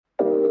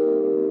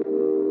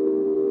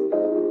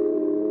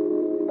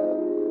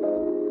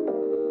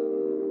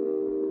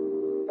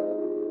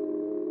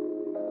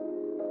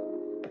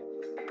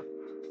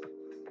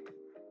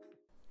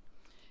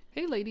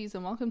ladies,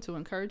 and welcome to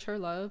Encourage Her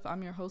Love.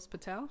 I'm your host,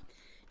 Patel.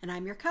 And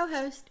I'm your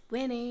co-host,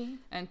 Winnie.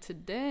 And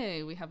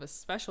today we have a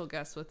special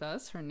guest with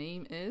us. Her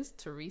name is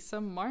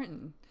Teresa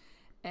Martin.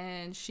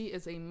 And she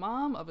is a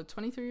mom of a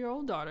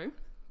 23-year-old daughter.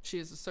 She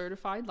is a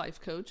certified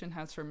life coach and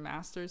has her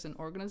master's in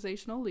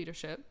organizational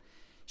leadership.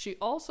 She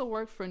also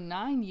worked for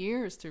 9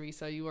 years,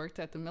 Teresa. You worked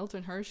at the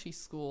Milton Hershey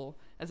School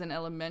as an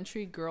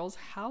elementary girls'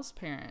 house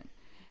parent.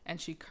 And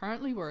she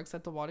currently works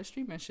at the Water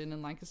Street Mission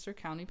in Lancaster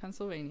County,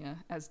 Pennsylvania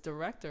as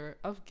Director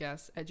of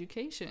Guest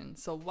Education.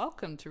 So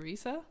welcome,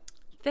 Teresa.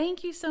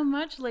 Thank you so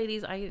much,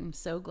 ladies. I am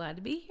so glad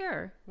to be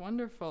here.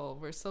 Wonderful.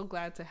 We're so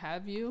glad to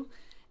have you.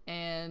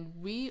 And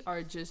we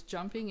are just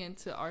jumping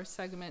into our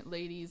segment,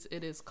 ladies.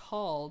 It is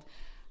called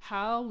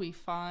How We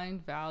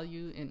Find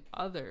Value in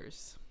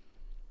Others.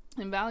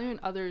 And value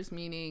in others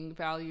meaning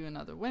value in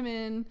other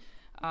women,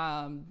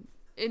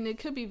 and it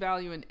could be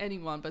value in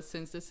anyone, but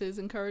since this is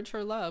Encourage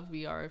Her Love,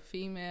 we are a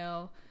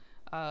female,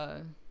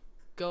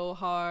 go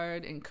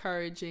hard,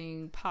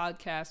 encouraging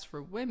podcast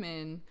for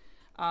women.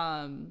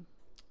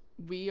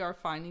 We are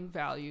finding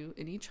value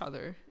in each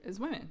other as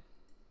women.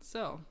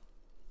 So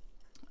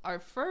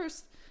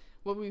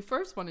what we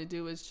first want to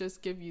do is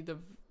just give you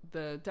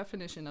the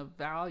definition of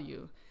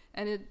value.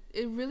 And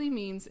it really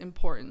means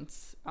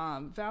importance.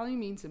 Value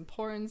means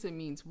importance. It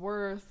means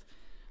worth,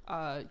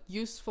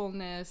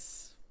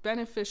 usefulness,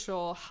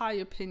 beneficial, high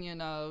opinion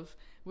of,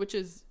 which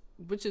is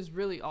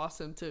really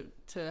awesome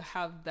to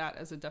have that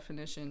as a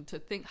definition. To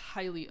think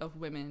highly of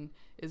women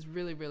is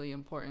really, really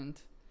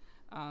important.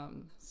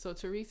 So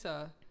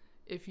Teresa,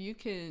 if you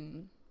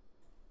can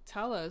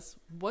tell us,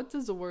 what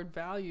does the word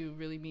value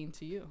really mean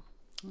to you?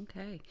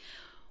 Okay.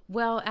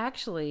 Well,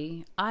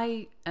 actually,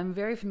 I am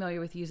very familiar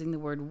with using the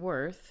word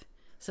worth.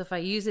 So if I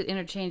use it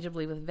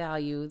interchangeably with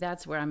value,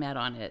 that's where I'm at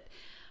on it.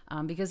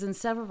 Because in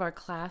several of our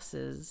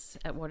classes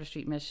at Water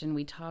Street Mission,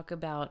 we talk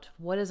about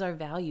what is our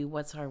value,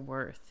 what's our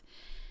worth.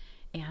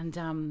 And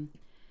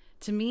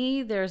to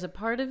me, there's a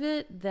part of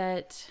it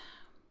that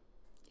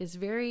is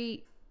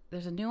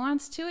there's a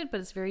nuance to it, but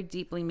it's very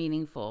deeply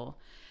meaningful.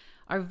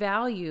 Our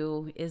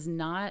value is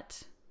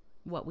not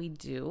what we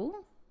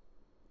do,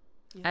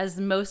 as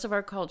most of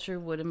our culture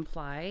would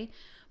imply,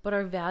 but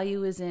our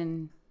value is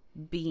in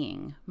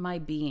being, my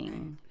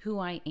being, who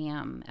I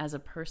am as a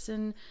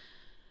person,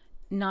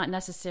 not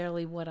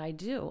necessarily what I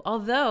do.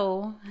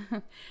 Although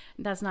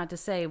that's not to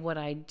say what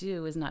I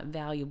do is not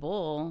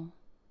valuable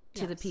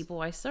to the people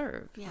I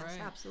serve. Yes,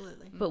 right.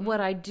 Absolutely. But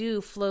what I do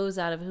flows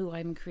out of who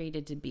I'm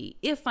created to be,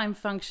 if I'm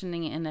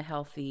functioning in a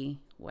healthy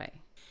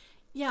way.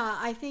 Yeah,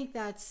 I think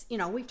that's,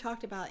 we've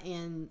talked about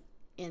in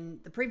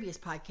the previous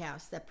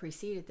podcast that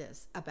preceded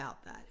this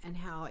about that, and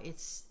how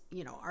it's,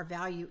 our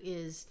value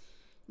is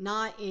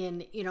not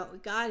in,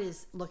 God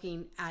is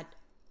looking at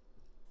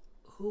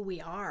who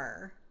we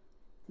are,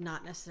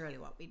 not necessarily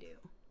what we do.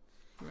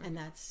 Right. And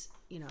that's,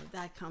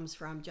 that comes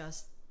from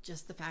just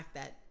the fact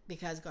that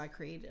because God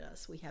created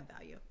us, we have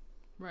value.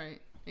 Right,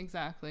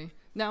 exactly.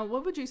 Now,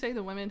 what would you say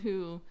to women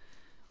who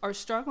are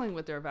struggling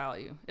with their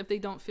value? If they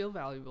don't feel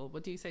valuable,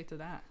 what do you say to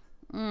that?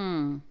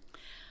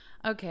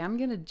 Okay, I'm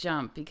going to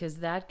jump because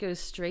that goes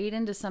straight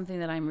into something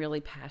that I'm really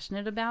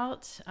passionate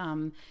about.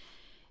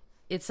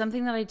 It's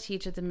something that I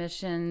teach at the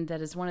mission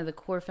that is one of the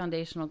core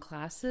foundational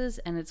classes,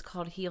 and it's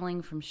called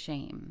Healing from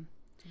Shame.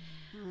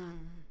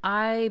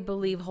 I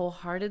believe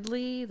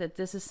wholeheartedly that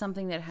this is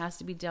something that has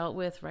to be dealt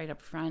with right up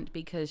front,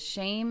 because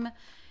shame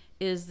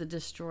is the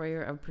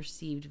destroyer of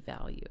perceived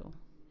value.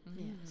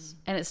 Yes.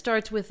 And it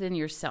starts within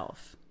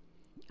yourself.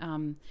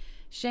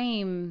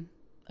 Shame,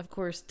 of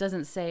course,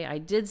 doesn't say I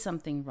did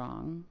something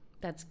wrong.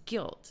 That's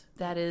guilt.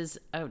 That is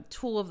a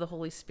tool of the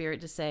Holy Spirit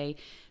to say,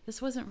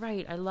 this wasn't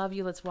right. I love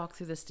you. Let's walk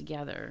through this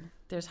together.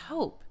 There's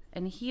hope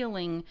and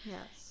healing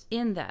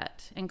in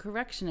that, and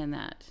correction in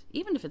that,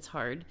 even if it's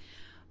hard.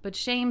 But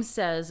shame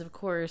says, of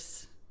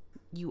course,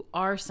 you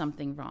are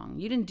something wrong.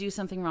 You didn't do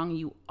something wrong.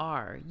 You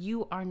are.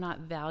 You are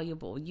not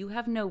valuable. You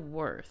have no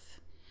worth.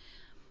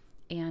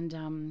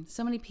 And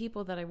so many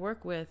people that I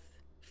work with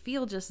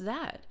feel just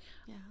that,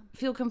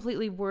 feel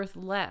completely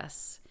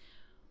worthless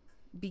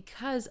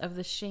because of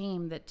the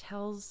shame that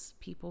tells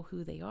people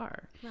who they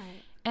are.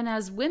 Right. And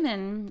as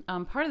women,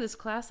 part of this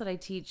class that I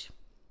teach,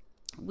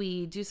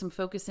 we do some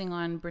focusing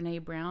on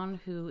Brene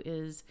Brown, who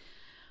is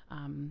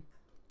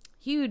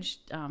huge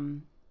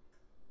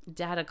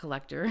data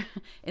collector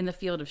in the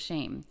field of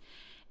shame.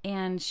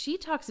 And she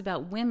talks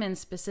about women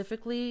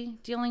specifically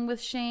dealing with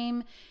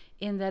shame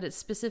in that it's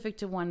specific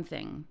to one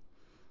thing: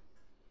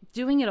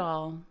 doing it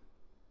all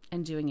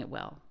and doing it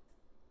well,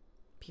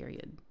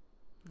 period.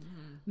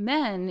 Mm-hmm.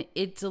 Men,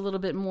 it's a little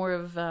bit more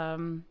of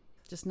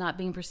just not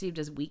being perceived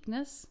as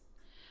weakness.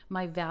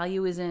 My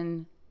value is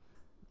in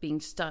being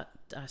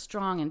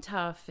strong and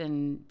tough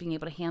and being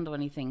able to handle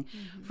anything.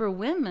 Mm-hmm. For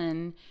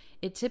women,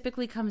 it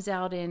typically comes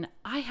out in,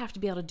 I have to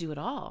be able to do it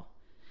all.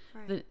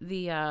 Right.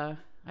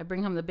 I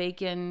bring home the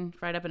bacon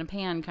fried up in a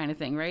pan kind of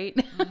thing, right?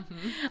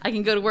 Mm-hmm. I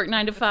can go to work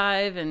 9 to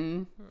 5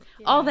 and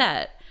all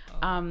that.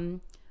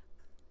 And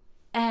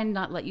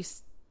not let you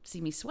see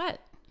me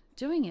sweat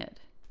doing it.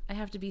 I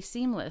have to be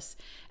seamless.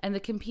 And the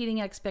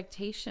competing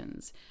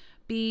expectations.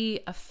 Be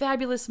a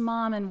fabulous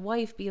mom and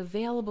wife, be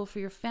available for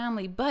your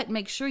family, but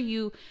make sure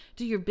you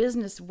do your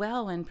business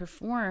well and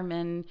perform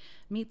and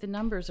meet the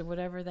numbers or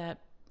whatever that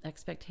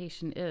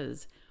expectation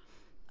is.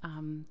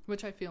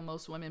 Which I feel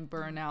most women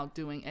burn out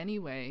doing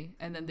anyway,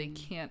 and then they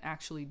can't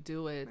actually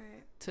do it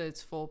to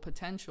its full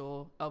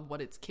potential of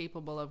what it's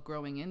capable of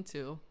growing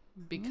into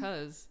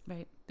because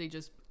they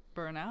just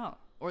burn out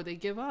or they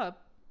give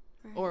up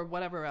or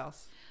whatever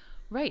else.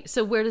 Right.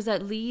 So where does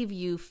that leave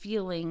you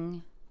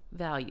feeling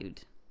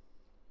valued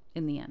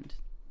in the end?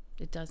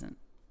 It doesn't.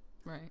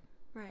 Right.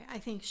 Right. I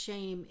think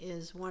shame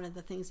is one of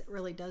the things that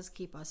really does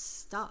keep us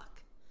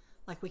stuck.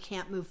 Like we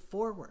can't move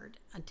forward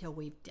until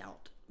we've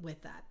dealt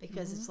with that,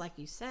 because it's like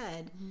you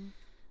said,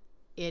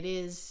 it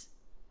is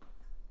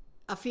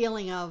a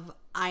feeling of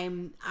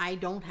I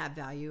don't have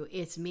value.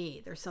 It's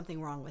me. There's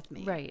something wrong with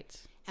me. Right.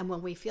 And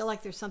when we feel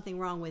like there's something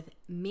wrong with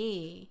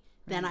me,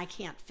 then I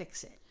can't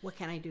fix it. What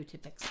can I do to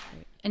fix it?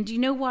 Right. And do you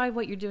know why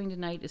what you're doing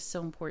tonight is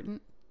so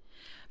important?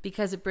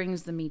 Because it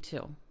brings the me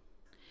too.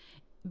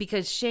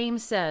 Because shame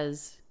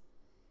says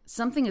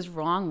something is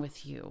wrong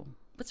with you.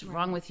 What's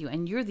wrong with you?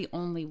 And you're the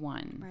only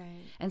one.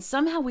 Right. And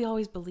somehow we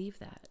always believe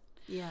that.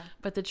 Yeah.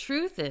 But the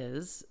truth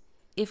is,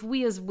 if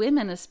we as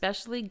women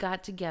especially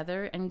got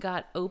together and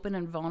got open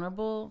and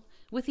vulnerable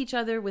with each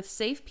other, with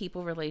safe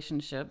people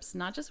relationships,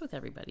 not just with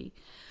everybody,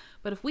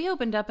 but if we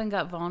opened up and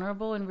got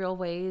vulnerable in real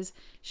ways,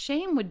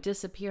 shame would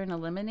disappear and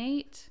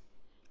eliminate.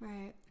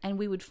 Right. And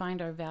we would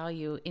find our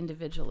value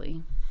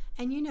individually.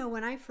 And you know,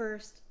 when I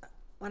first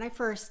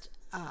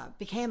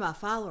became a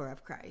follower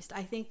of Christ,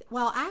 I think,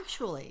 well,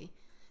 actually,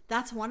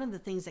 that's one of the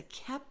things that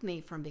kept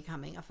me from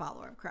becoming a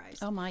follower of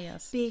Christ. Oh my,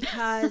 yes.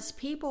 Because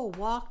people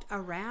walked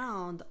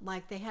around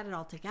like they had it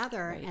all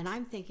together, and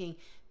I'm thinking,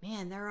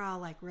 man, they're all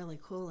like really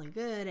cool and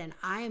good,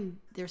 and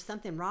there's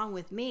something wrong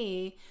with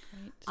me.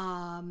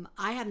 Right.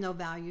 I have no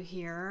value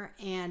here.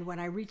 And when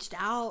I reached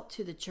out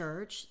to the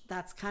church,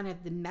 that's kind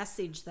of the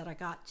message that I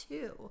got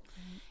too.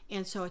 Right.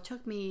 And so it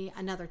took me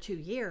another 2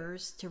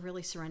 years to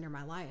really surrender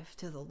my life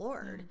to the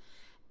Lord.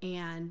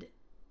 And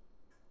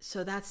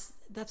so that's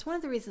one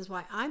of the reasons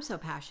why I'm so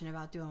passionate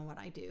about doing what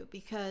I do,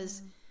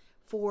 because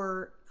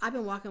I've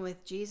been walking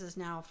with Jesus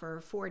now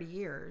for 40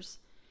 years,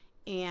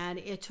 and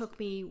it took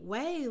me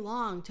way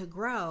long to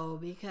grow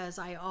because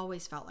I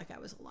always felt like I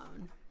was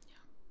alone.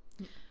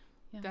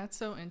 Yeah. That's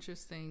so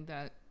interesting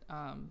that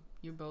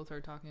you both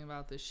are talking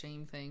about the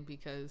shame thing,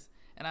 because,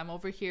 and I'm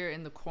over here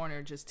in the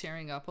corner just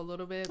tearing up a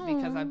little bit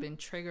because I've been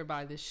triggered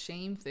by this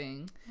shame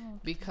thing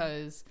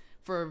because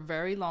for a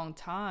very long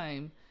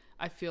time,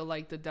 I feel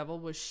like the devil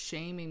was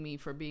shaming me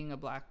for being a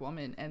Black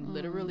woman and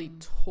literally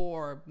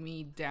tore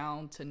me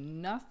down to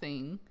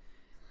nothing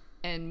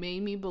and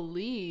made me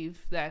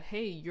believe that,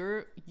 hey,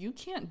 you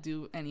can't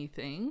do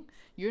anything.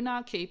 You're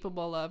not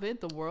capable of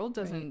it. The world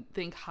doesn't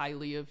think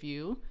highly of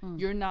you.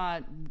 You're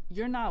not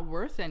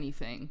worth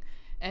anything.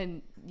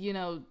 And, you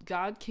know,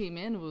 God came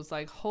in and was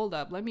like, hold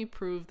up, let me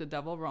prove the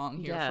devil wrong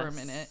here for a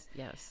minute.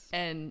 Yes.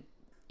 And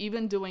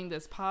even doing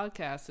this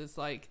podcast is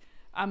like,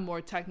 I'm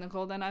more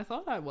technical than I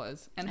thought I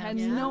was, and had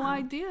no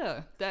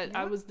idea that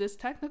I was this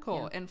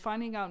technical. And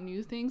finding out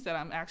new things, that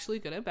I'm actually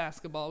good at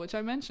basketball, which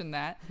I mentioned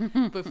that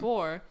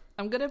before.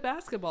 I'm good at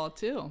basketball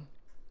too.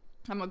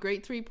 I'm a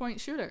great 3-point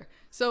shooter.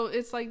 So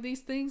it's like these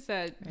things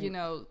that, you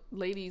know,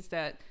 ladies,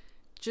 that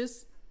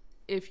just,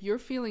 if you're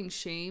feeling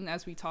shame,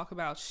 as we talk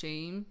about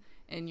shame,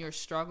 and you're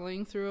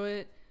struggling through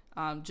it,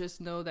 just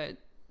know that,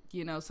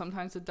 you know,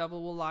 sometimes the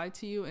devil will lie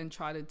to you and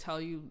try to tell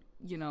you,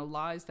 you know,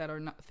 lies that are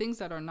not, things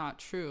that are not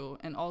true.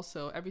 And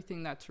also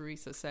everything that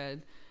Teresa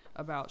said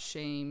about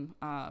shame,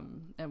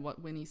 and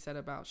what Winnie said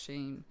about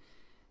shame.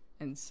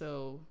 And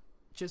so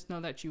just know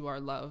that you are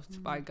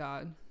loved by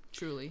God,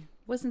 truly.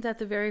 Wasn't that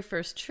the very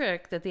first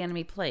trick that the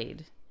enemy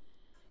played?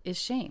 Is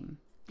shame.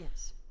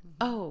 Yes.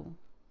 Oh,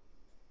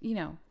 you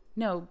know,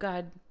 no,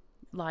 God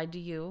lied to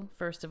you,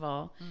 first of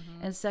all.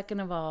 And second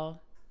of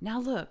all, now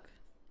look,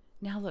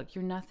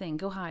 you're nothing.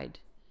 Go hide.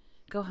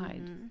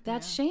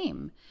 That's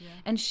shame. Yeah.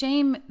 And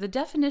shame, the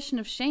definition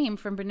of shame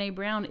from Brene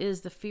Brown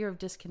is the fear of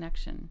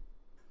disconnection.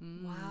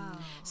 Wow.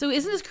 So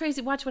isn't this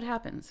crazy? Watch what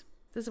happens.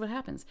 This is what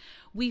happens.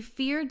 We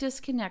fear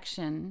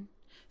disconnection,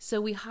 so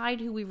we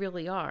hide who we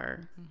really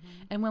are.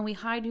 And when we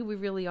hide who we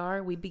really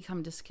are, we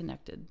become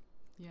disconnected.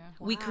 Yeah.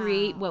 Wow. We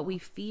create what we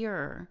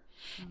fear.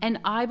 And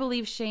I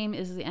believe shame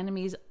is the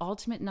enemy's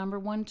ultimate number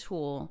one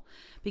tool,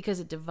 because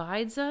it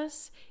divides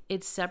us,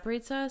 it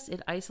separates us,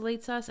 it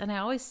isolates us. And I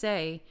always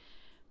say,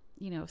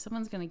 you know, if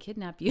someone's going to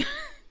kidnap you,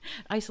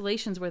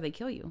 isolation's where they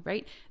kill you,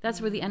 right?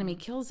 That's where the enemy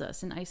kills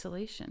us, in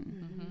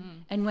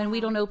isolation. And when we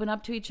don't open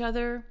up to each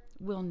other,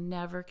 we'll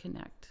never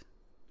connect.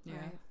 Yeah.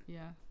 Right.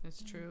 Yeah,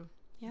 it's true.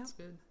 Yeah. That's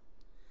good.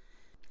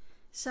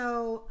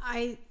 So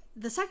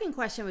the second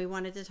question we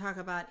wanted to talk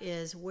about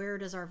is, where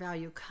does our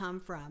value come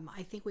from?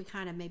 I think we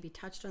kind of maybe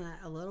touched on that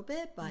a little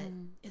bit, but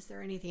is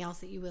there anything else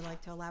that you would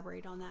like to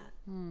elaborate on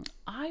that?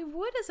 I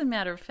would, as a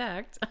matter of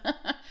fact.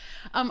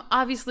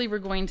 Obviously, we're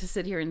going to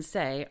sit here and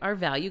say our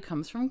value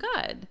comes from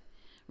God,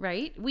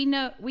 right? We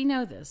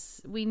know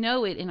this. We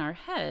know it in our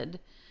head,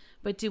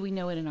 but do we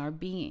know it in our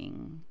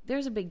being?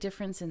 There's a big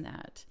difference in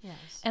that.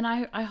 Yes. And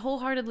I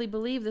wholeheartedly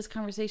believe this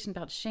conversation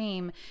about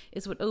shame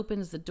is what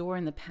opens the door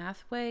and the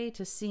pathway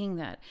to seeing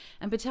that.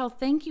 And Patel,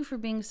 thank you for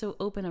being so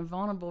open and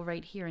vulnerable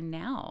right here and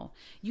now.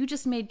 You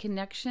just made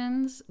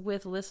connections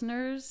with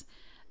listeners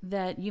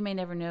that you may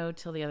never know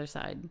till the other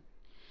side.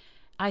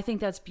 I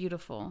think that's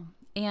beautiful.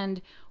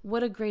 And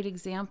what a great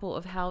example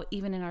of how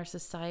even in our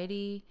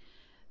society,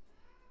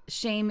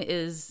 shame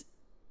is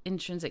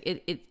intrinsic.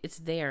 It's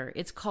there.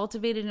 It's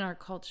cultivated in our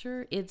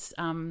culture. It's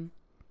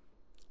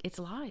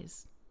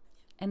lies,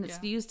 and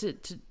it's used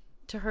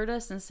to hurt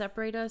us and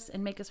separate us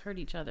and make us hurt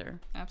each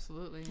other.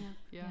 Absolutely.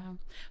 Yeah.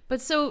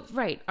 But so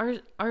right,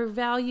 our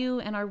value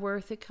and our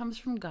worth, it comes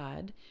from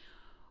God.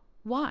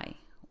 Why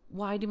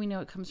do we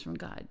know it comes from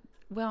God?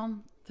 Well,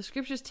 the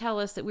scriptures tell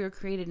us that we were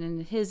created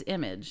in His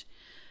image.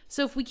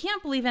 So if we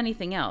can't believe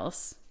anything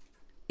else,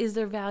 is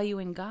there value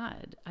in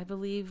God? I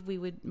believe we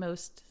would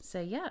most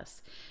say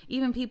yes.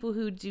 Even people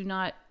who do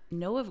not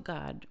know of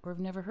God or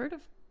have never heard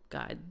of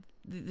God,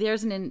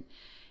 there's an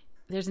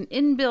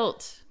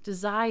inbuilt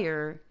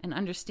desire and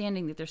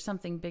understanding that there's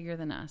something bigger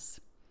than us.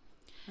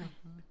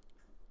 Mm-hmm.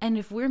 And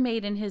if we're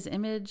made in His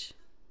image,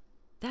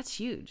 that's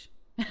huge.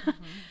 Mm-hmm.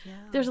 Yeah.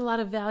 There's a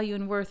lot of value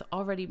and worth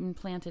already been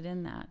planted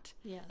in that.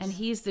 Yes. And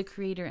He's the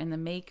creator and the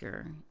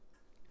maker.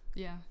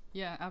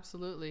 Yeah,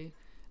 absolutely.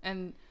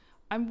 And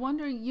I'm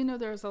wondering,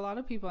 there's a lot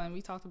of people, and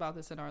we talked about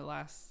this in our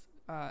last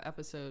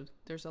episode,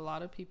 there's a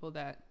lot of people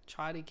that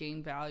try to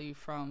gain value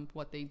from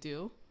what they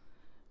do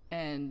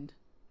and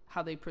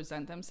how they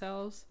present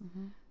themselves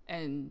mm-hmm.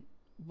 and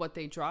what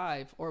they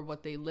drive or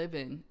what they live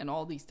in and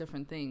all these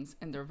different things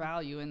and their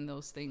value in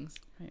those things.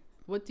 Right.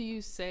 What do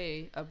you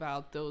say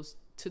about those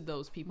to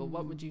those people? Mm-hmm.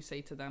 What would you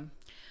say to them?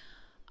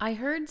 I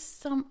heard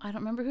I don't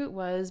remember who it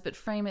was, but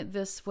frame it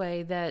this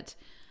way, that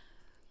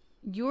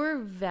your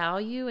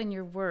value and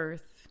your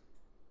worth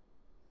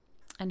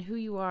and who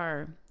you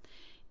are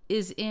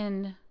is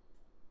in,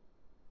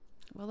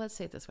 well, let's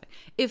say it this way.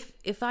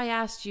 If I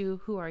asked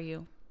you, who are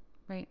you?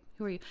 Right?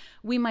 Who are you?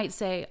 We might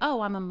say,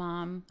 oh, I'm a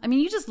mom. I mean,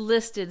 you just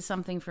listed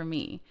something for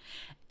me.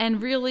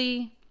 And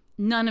really,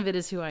 none of it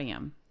is who I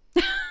am.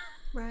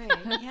 Right,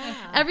 yeah.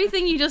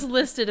 Everything you just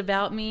listed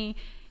about me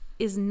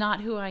is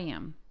not who I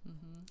am.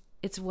 Mm-hmm.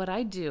 It's what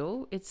I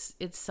do. It's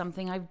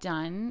something I've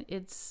done.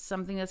 It's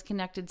something that's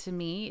connected to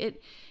me.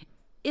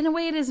 In a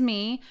way, it is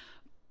me.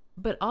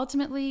 But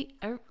ultimately,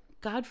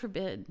 God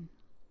forbid,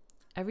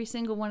 every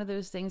single one of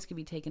those things could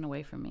be taken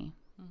away from me.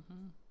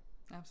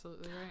 Mm-hmm.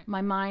 Absolutely right.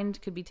 My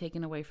mind could be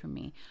taken away from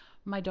me.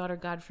 My daughter,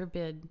 God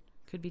forbid,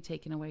 could be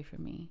taken away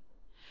from me.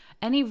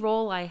 Any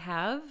role I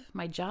have,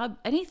 my job,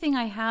 anything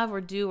I have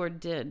or do or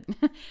did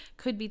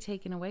could be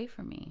taken away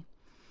from me.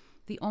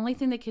 The only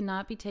thing that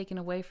cannot be taken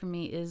away from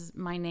me is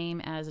my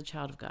name as a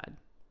child of God.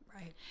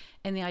 Right.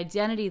 And the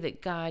identity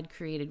that God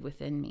created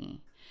within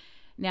me.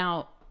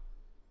 Now,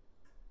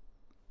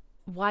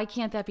 why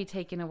can't that be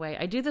taken away?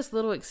 I do this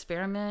little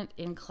experiment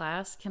in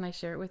class. Can I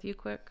share it with you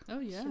quick? Oh,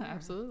 yeah, sure.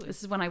 Absolutely.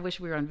 This is when I wish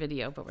we were on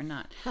video, but we're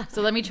not.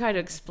 So let me try to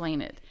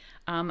explain it.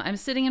 I'm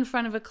sitting in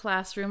front of a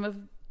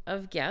classroom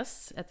of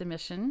guests at the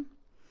mission,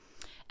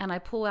 and I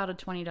pull out a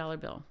 $20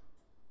 bill.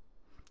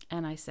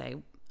 And I say,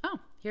 oh,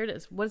 here it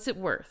is. What's it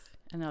worth?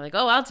 And they're like,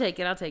 oh, I'll take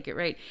it,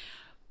 right?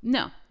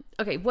 No.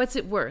 Okay, what's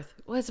it worth?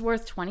 Well, it's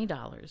worth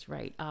 $20,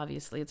 right?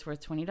 Obviously, it's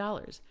worth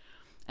 $20.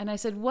 And I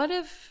said, what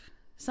if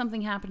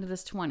something happened to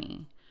this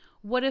 20?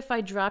 What if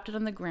I dropped it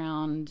on the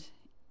ground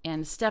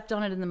and stepped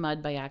on it in the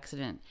mud by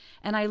accident?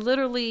 And I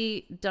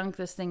literally dunked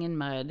this thing in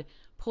mud,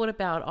 pulled it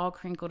out all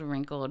crinkled and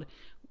wrinkled.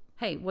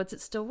 Hey, what's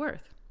it still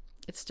worth?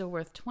 It's still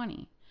worth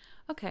 20.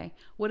 Okay,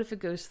 what if it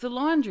goes to the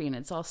laundry and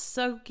it's all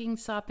soaking,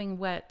 sopping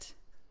wet?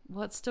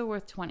 Well, it's still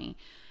worth 20.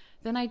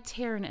 Then I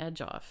tear an edge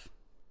off.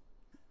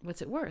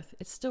 What's it worth?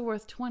 It's still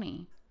worth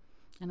 20.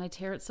 And I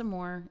tear it some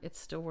more. It's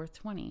still worth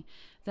 20.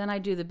 Then I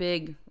do the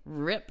big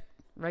rip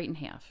right in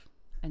half,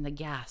 and the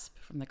gasp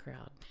from the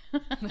crowd.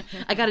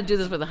 I got to do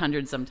this with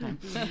 100 sometime.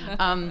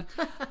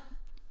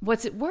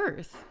 What's it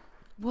worth?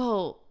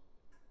 Well,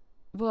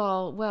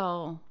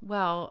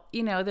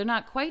 they're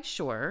not quite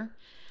sure.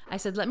 I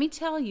said, let me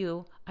tell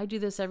you, I do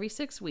this every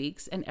 6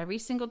 weeks, and every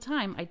single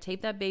time I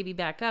tape that baby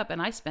back up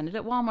and I spend it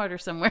at Walmart or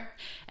somewhere.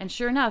 And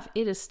sure enough,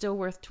 it is still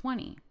worth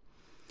 20.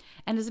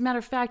 And as a matter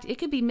of fact, it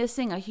could be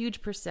missing a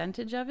huge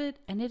percentage of it,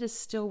 and it is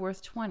still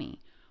worth 20.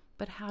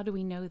 But how do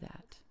we know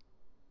that?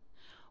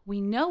 We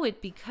know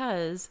it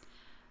because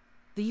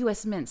the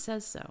U.S. Mint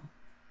says so.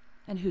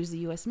 And who's the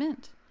U.S.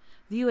 Mint?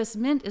 The U.S.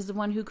 Mint is the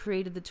one who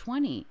created the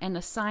 20 and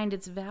assigned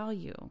its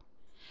value.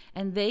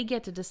 And they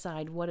get to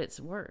decide what it's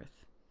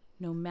worth,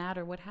 no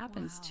matter what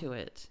happens to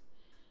it.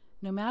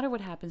 No matter what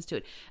happens to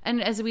it.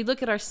 And as we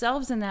look at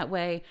ourselves in that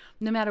way,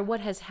 no matter what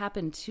has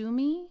happened to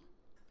me,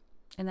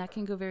 and that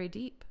can go very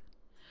deep.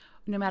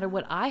 No matter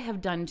what I have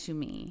done to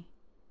me,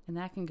 and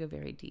that can go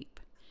very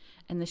deep.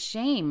 And the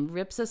shame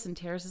rips us and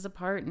tears us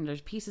apart, and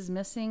there's pieces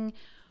missing,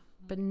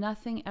 but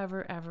nothing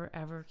ever, ever,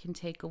 ever can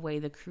take away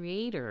the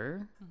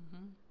Creator's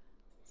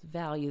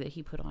value that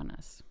he put on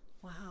us.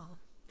 Wow.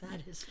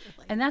 That is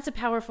really... And that's a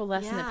powerful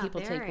lesson Yeah, that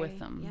people take very. with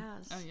them.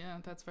 Yes. Oh yeah,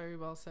 that's very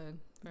well said.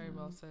 Very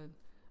well said.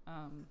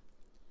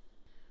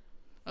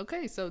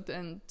 Okay, so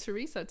then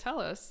Teresa, tell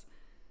us,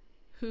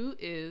 who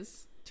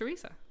is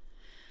Teresa?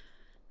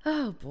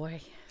 Oh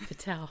boy, to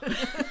tell.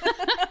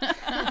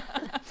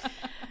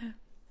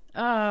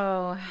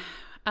 Oh,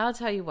 I'll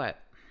tell you what.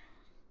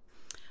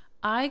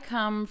 I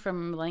come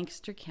from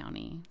Lancaster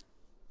County.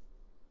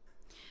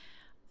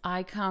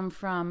 I come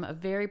from a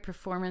very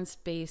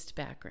performance-based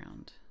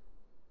background.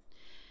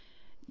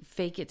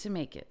 Fake it to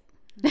make it.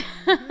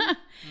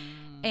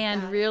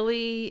 And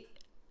really,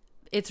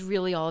 it's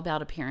really all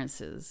about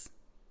appearances.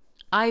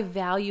 I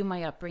value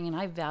my upbringing.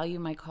 I value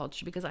my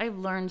culture because I've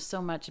learned so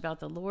much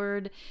about the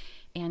Lord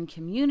and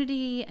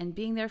community and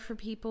being there for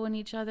people and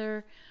each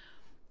other.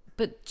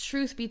 But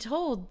truth be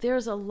told,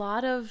 there's a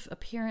lot of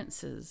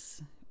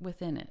appearances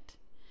within it.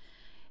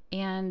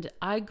 And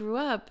I grew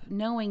up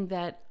knowing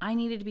that I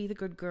needed to be the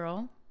good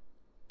girl.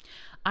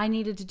 I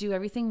needed to do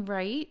everything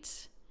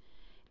right.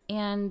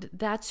 And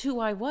that's who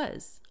I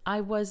was.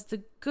 I was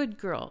the good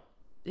girl,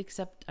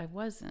 except I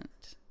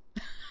wasn't.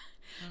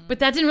 But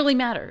that didn't really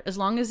matter. As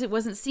long as it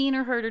wasn't seen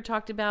or heard or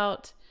talked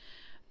about,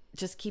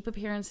 just keep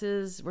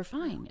appearances. We're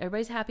fine.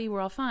 Everybody's happy. We're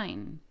all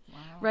fine. Wow.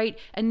 Right?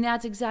 And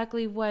that's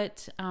exactly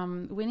what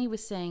Winnie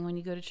was saying when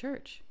you go to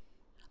church.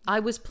 I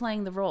was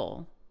playing the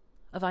role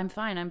of I'm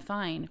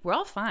fine. We're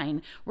all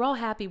fine. We're all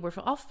happy. We're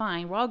all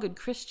fine. We're all good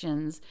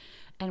Christians.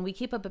 And we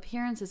keep up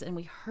appearances and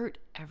we hurt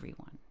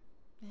everyone.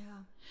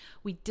 Yeah.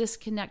 We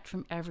disconnect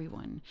from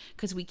everyone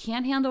because we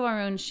can't handle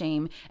our own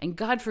shame. And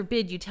God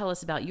forbid you tell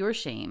us about your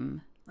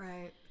shame.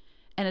 Right.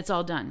 And it's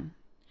all done.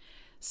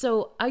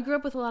 So I grew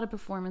up with a lot of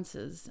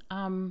performances.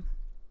 And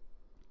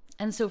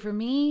so for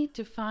me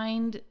to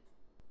find,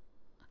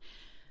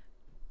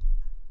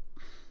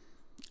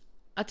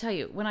 I'll tell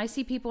you, when I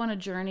see people on a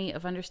journey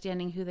of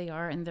understanding who they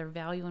are and their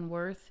value and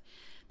worth,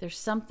 there's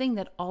something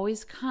that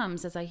always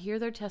comes as I hear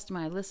their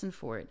testimony, I listen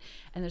for it.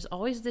 And there's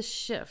always this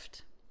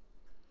shift.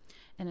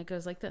 And it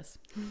goes like this.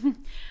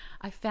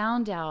 I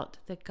found out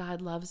that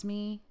God loves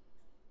me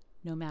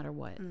no matter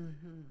what.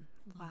 Mm-hmm.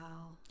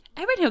 Wow.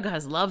 Everybody knows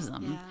God loves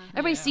them. Yeah.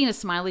 Everybody's Yeah. seen a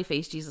smiley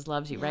face, Jesus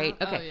loves you, Yeah.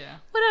 right? Okay. Oh, yeah.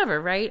 Whatever,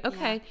 right?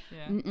 Okay.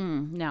 Yeah.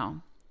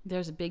 No,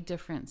 there's a big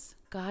difference.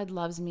 God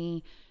loves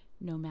me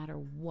no matter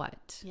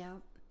what. Yeah.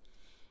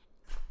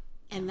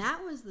 And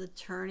that was the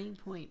turning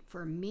point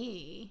for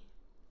me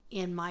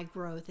in my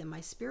growth, in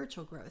my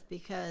spiritual growth,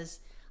 because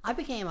I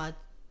became a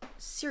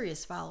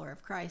serious follower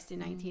of Christ in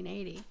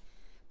 1980.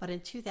 But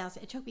in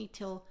 2000, it took me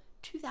till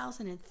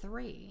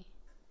 2003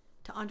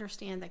 to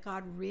understand that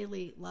God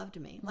really loved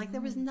me. Like there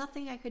was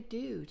nothing I could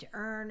do to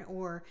earn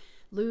or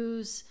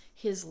lose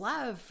his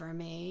love for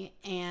me.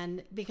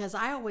 And because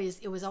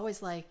it was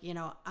always like,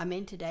 I'm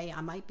in today,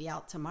 I might be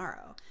out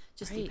tomorrow,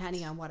 just Right.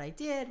 depending on what I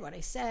did, what I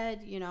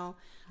said,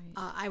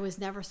 I was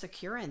never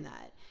secure in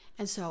that.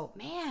 And so,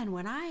 man,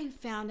 when I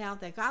found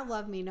out that God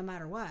loved me no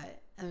matter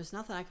what, and there was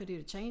nothing I could do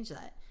to change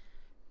that,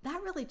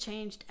 that really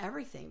changed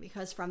everything,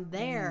 because from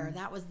there,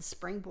 that was the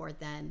springboard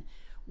then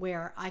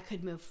where I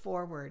could move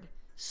forward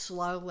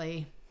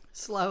slowly,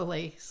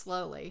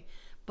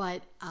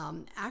 but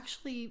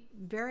actually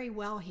very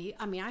well.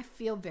 I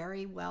feel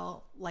very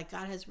well, like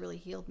God has really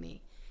healed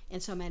me in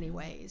so many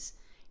ways.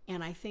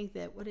 And I think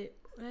that, what did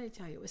I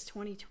tell you? It was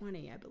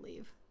 2020, I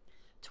believe.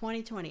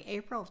 2020,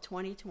 April of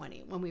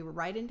 2020, when we were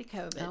right into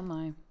COVID. Oh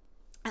my.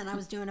 And I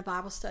was doing a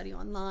Bible study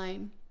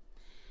online.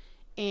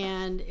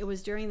 And it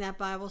was during that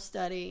Bible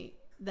study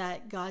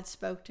that God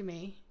spoke to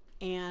me.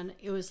 And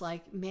it was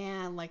like,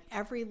 man, like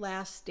every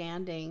last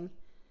standing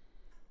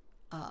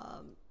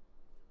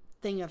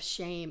thing of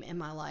shame in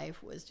my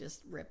life was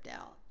just ripped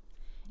out.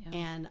 Yeah.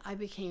 And I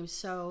became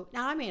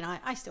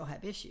I still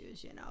have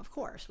issues, of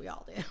course we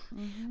all do.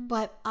 Mm-hmm.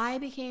 But I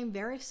became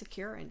very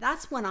secure. And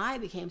that's when I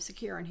became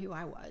secure in who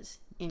I was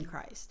in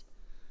Christ.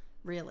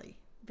 Really,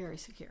 very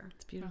secure.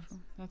 It's beautiful.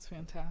 That's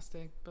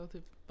fantastic.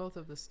 Both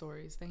of the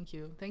stories. Thank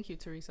you,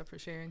 Teresa, for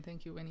sharing.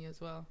 Thank you, Winnie, as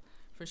well,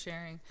 for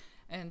sharing.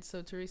 And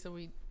so, Teresa,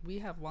 we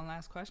have one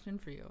last question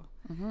for you.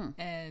 Mm-hmm.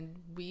 And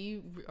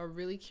we are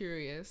really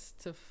curious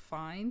to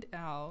find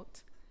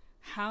out,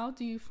 how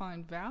do you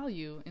find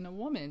value in a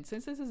woman?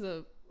 Since this is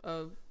a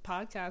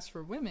podcast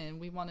for women,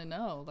 we want to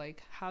know,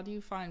 like, how do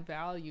you find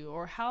value,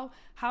 or how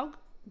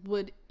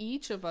would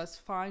each of us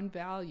find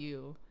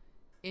value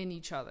in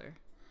each other?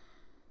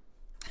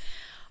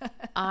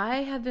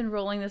 I have been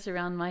rolling this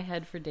around my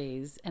head for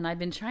days, and I've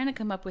been trying to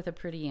come up with a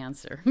pretty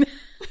answer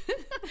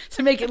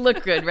to make it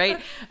look good,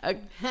 right?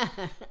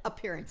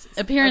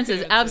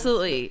 Appearances,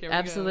 absolutely.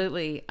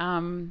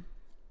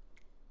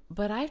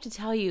 But I have to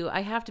tell you,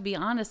 I have to be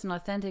honest and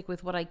authentic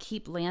with what I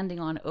keep landing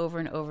on over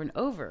and over and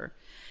over.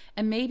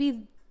 And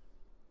maybe,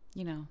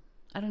 I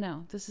don't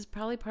know, this is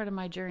probably part of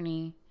my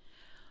journey.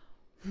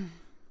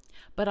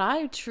 But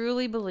I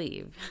truly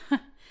believe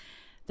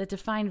that to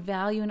find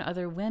value in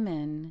other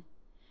women,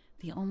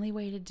 the only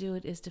way to do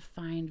it is to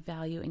find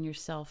value in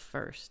yourself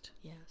first.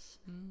 Yes.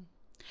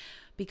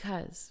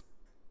 Because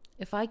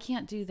if I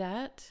can't do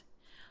that,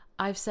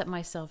 I've set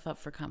myself up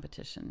for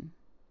competition.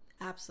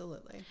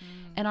 Absolutely.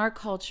 And our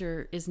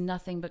culture is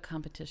nothing but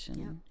competition.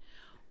 Yep.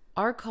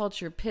 Our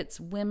culture pits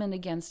women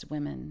against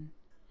women.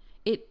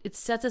 It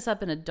sets us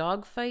up in a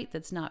dogfight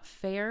that's not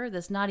fair,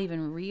 that's not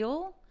even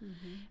real.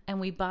 And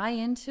we buy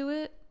into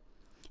it.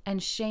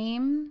 And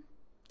shame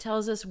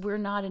tells us we're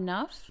not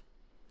enough.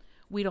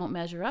 We don't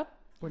measure up.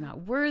 We're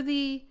not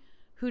worthy.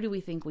 Who do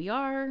we think we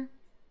are?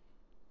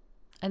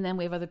 And then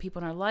we have other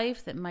people in our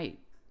life that might,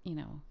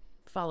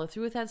 follow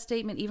through with that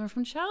statement, even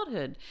from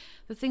childhood,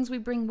 the things we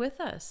bring with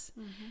us.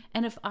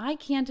 And if I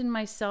can't in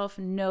myself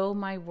know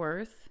my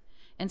worth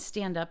and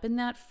stand up in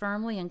that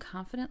firmly and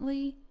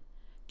confidently,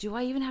 do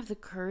I even have the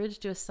courage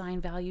to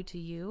assign value to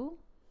you?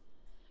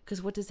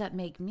 Because what does that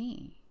make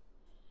me?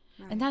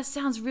 Right. And that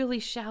sounds really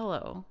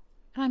shallow.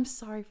 And I'm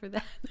sorry for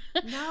that.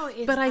 No,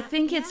 it's but I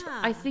think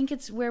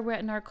it's where we're at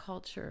in our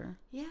culture.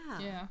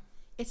 Yeah.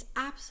 It's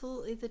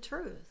absolutely the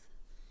truth.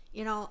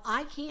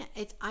 I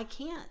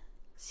can't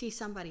see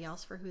somebody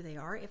else for who they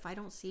are if I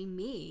don't see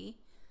me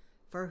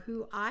for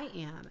who I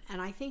am.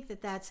 And I think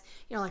that's,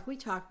 like we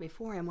talked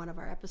before in one of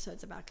our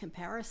episodes about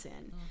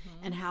comparison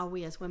and how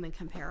we as women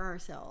compare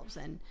ourselves.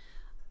 And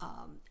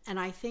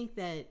I think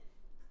that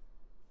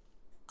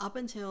up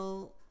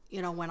until,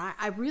 when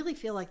I really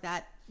feel like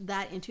that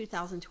in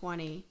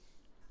 2020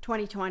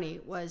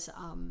 was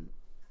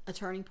a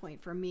turning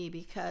point for me,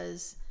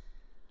 because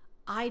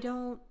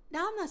now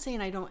I'm not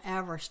saying I don't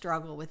ever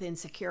struggle with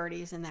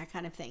insecurities and that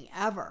kind of thing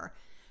ever,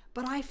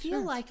 but I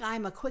feel like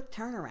I'm a quick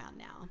turnaround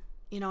now.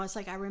 It's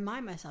like I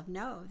remind myself,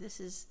 no, this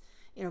is,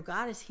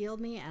 God has healed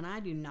me and I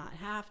do not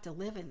have to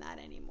live in that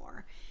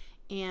anymore.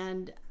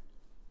 And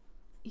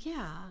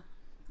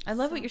I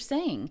love what you're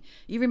saying.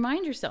 You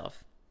remind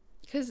yourself,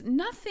 because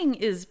nothing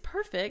is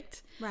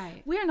perfect.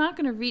 Right. We are not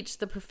going to reach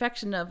the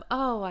perfection of,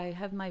 I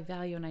have my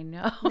value and I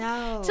know.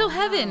 No. Till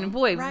heaven.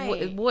 Boy,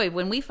 right. boy,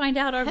 when we find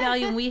out our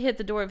value and we hit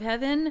the door of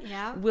heaven,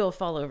 Yeah. we'll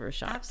fall over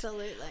shocked.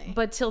 Absolutely.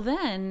 But till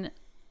then,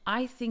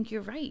 I think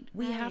you're right.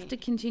 We have to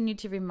continue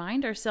to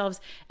remind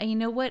ourselves. And you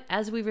know what?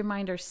 As we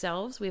remind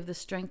ourselves, we have the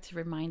strength to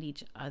remind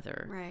each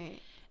other. Right.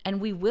 And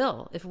we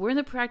will. If we're in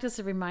the practice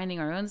of reminding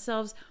our own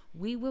selves,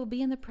 we will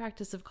be in the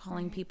practice of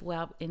calling people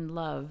out in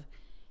love.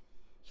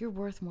 You're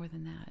worth more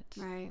than that.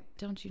 Right.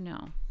 Don't you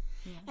know?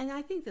 Yeah. And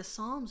I think the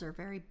Psalms are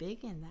very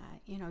big in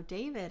that.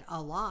 David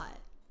a lot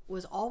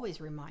was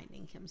always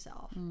reminding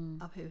himself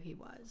of who he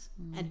was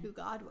and who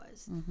God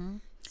was.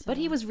 So, but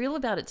he was real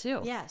about it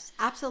too. Yes,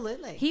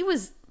 absolutely. He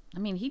was,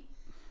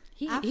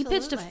 he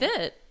pitched a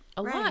fit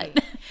a lot.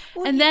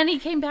 Well, and then he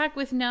came back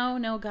with,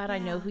 no, God, I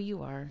know who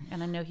you are.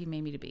 And I know he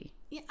made me to be.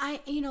 Yeah,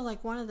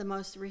 like one of the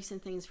most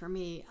recent things for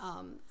me,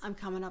 I'm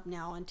coming up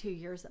now on 2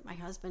 years that my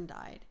husband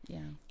died. Yeah.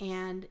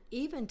 And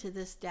even to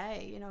this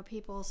day,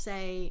 people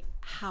say,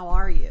 how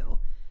are you?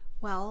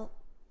 Well,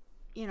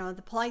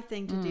 the polite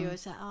thing to do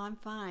is say, oh, I'm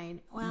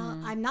fine. Well,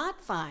 I'm not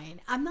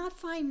fine. I'm not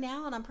fine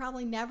now, and I'm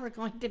probably never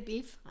going to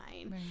be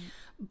fine. Right.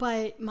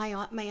 But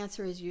my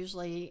answer is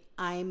usually,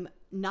 I'm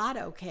not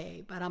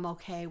okay, but I'm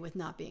okay with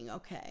not being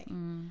okay.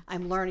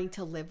 I'm learning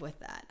to live with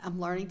that. I'm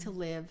learning to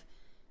live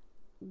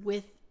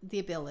with the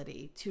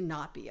ability to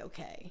not be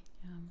okay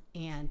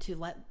and to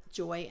let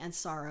joy and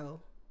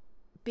sorrow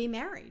be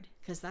married,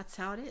 because that's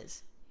how it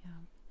is. Yeah.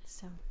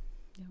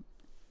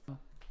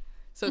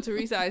 So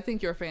Teresa, I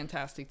think you're a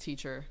fantastic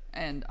teacher,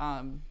 and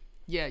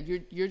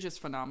you're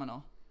just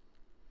phenomenal.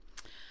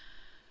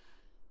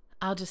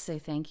 I'll just say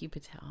thank you,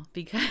 Patel,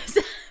 because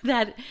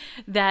that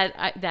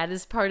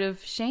is part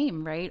of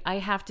shame, right? I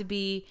have to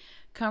be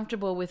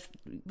comfortable with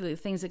the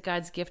things that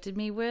God's gifted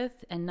me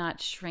with and not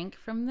shrink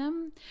from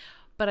them.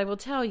 But I will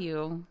tell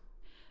you,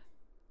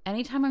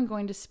 anytime I'm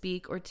going to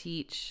speak or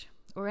teach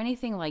or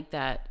anything like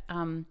that,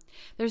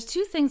 there's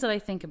two things that I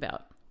think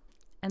about.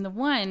 And the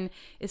one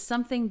is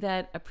something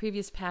that a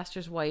previous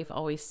pastor's wife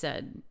always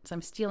said. So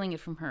I'm stealing it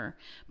from her,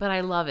 but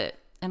I love it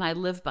and I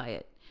live by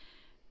it.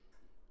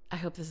 I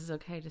hope this is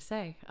okay to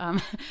say.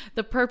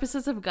 The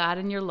purposes of God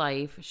in your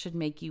life should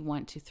make you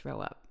want to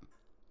throw up.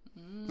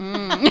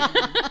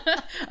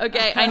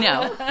 Okay, I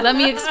know. Let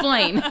me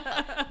explain.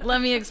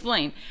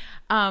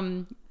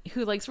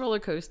 Who likes roller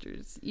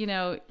coasters?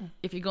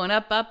 If you're going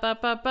up,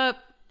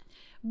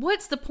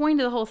 what's the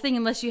point of the whole thing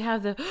unless you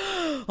have the,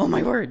 oh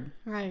my word.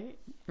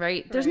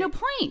 Right? There's no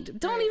point.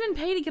 Don't even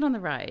pay to get on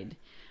the ride.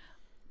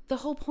 The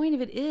whole point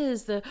of it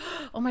is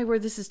oh my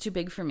word, this is too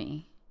big for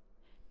me.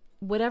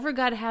 Whatever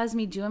God has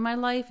me do in my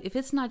life, if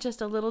it's not just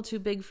a little too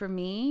big for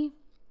me,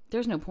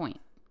 there's no point.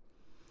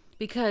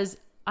 Because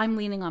I'm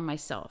leaning on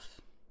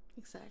myself.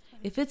 Exactly.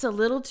 If it's a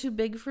little too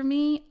big for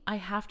me, I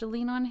have to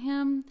lean on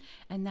him,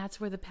 and that's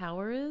where the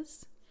power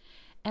is.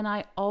 And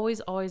I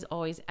always, always,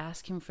 always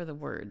ask him for the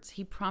words.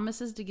 He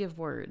promises to give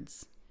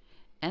words,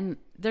 and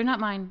they're not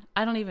mine.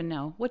 I don't even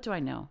know. What do I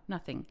know?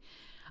 Nothing.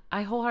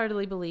 I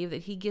wholeheartedly believe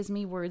that he gives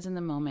me words in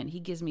the moment. He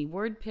gives me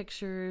word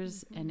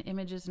pictures and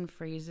images and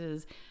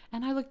phrases,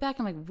 and I look back,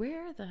 I'm like,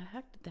 where the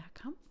heck did that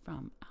come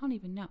from? I don't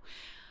even know.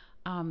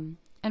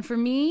 And for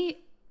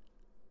me,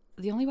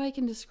 the only way I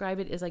can describe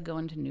it is I go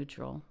into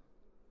neutral.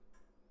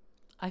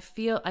 I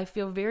feel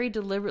very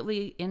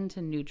deliberately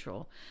into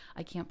neutral.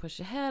 I can't push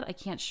ahead. I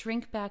can't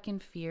shrink back in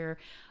fear.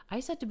 I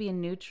just have to be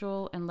in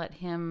neutral and let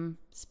him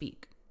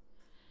speak.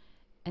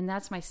 And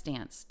that's my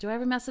stance. Do I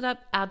ever mess it up?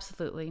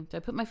 Absolutely. Do I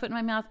put my foot in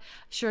my mouth?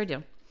 Sure I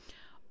do.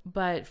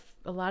 But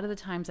a lot of the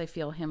times I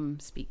feel him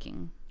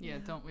speaking. Yeah,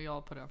 don't we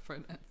all put our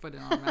foot in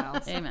our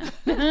mouths? Amen.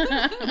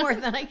 More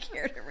than I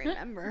care to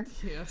remember.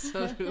 Yeah,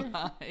 so do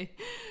I.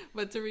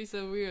 But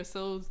Teresa, we are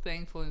so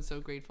thankful and so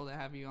grateful to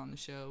have you on the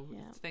show. Yeah.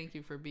 Thank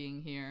you for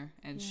being here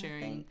and Yeah,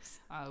 sharing thanks.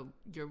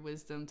 your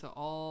wisdom to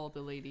all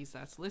the ladies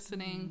that's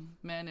listening.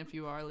 Men, if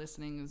you are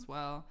listening as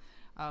well,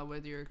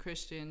 whether you're a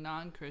Christian,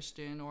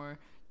 non-Christian, or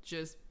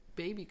just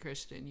baby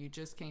Christian, you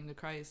just came to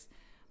Christ.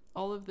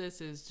 All of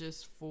this is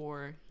just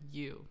for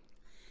you.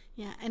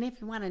 Yeah, and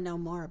if you want to know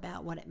more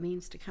about what it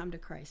means to come to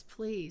Christ,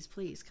 please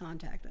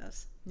contact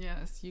us.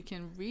 Yes, you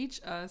can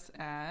reach us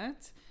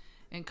at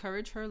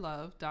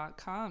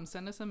encourageherlove.com.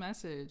 Send us a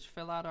message,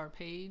 fill out our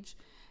page,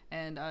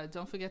 and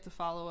don't forget to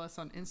follow us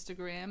on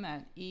Instagram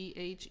at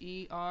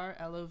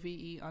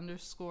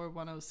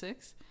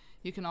EHERLOVE_106.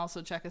 You can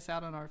also check us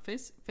out on our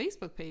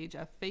Facebook page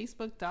at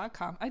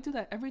facebook.com. I do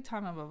that every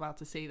time I'm about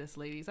to say this,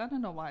 ladies. I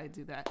don't know why I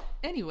do that.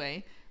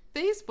 Anyway,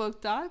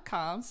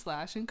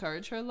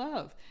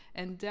 facebook.com/encourageherlove,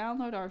 and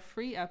download our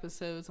free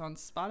episodes on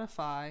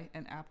Spotify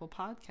and Apple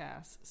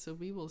Podcasts. So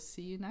we will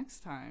see you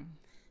next time.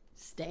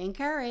 Stay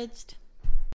encouraged.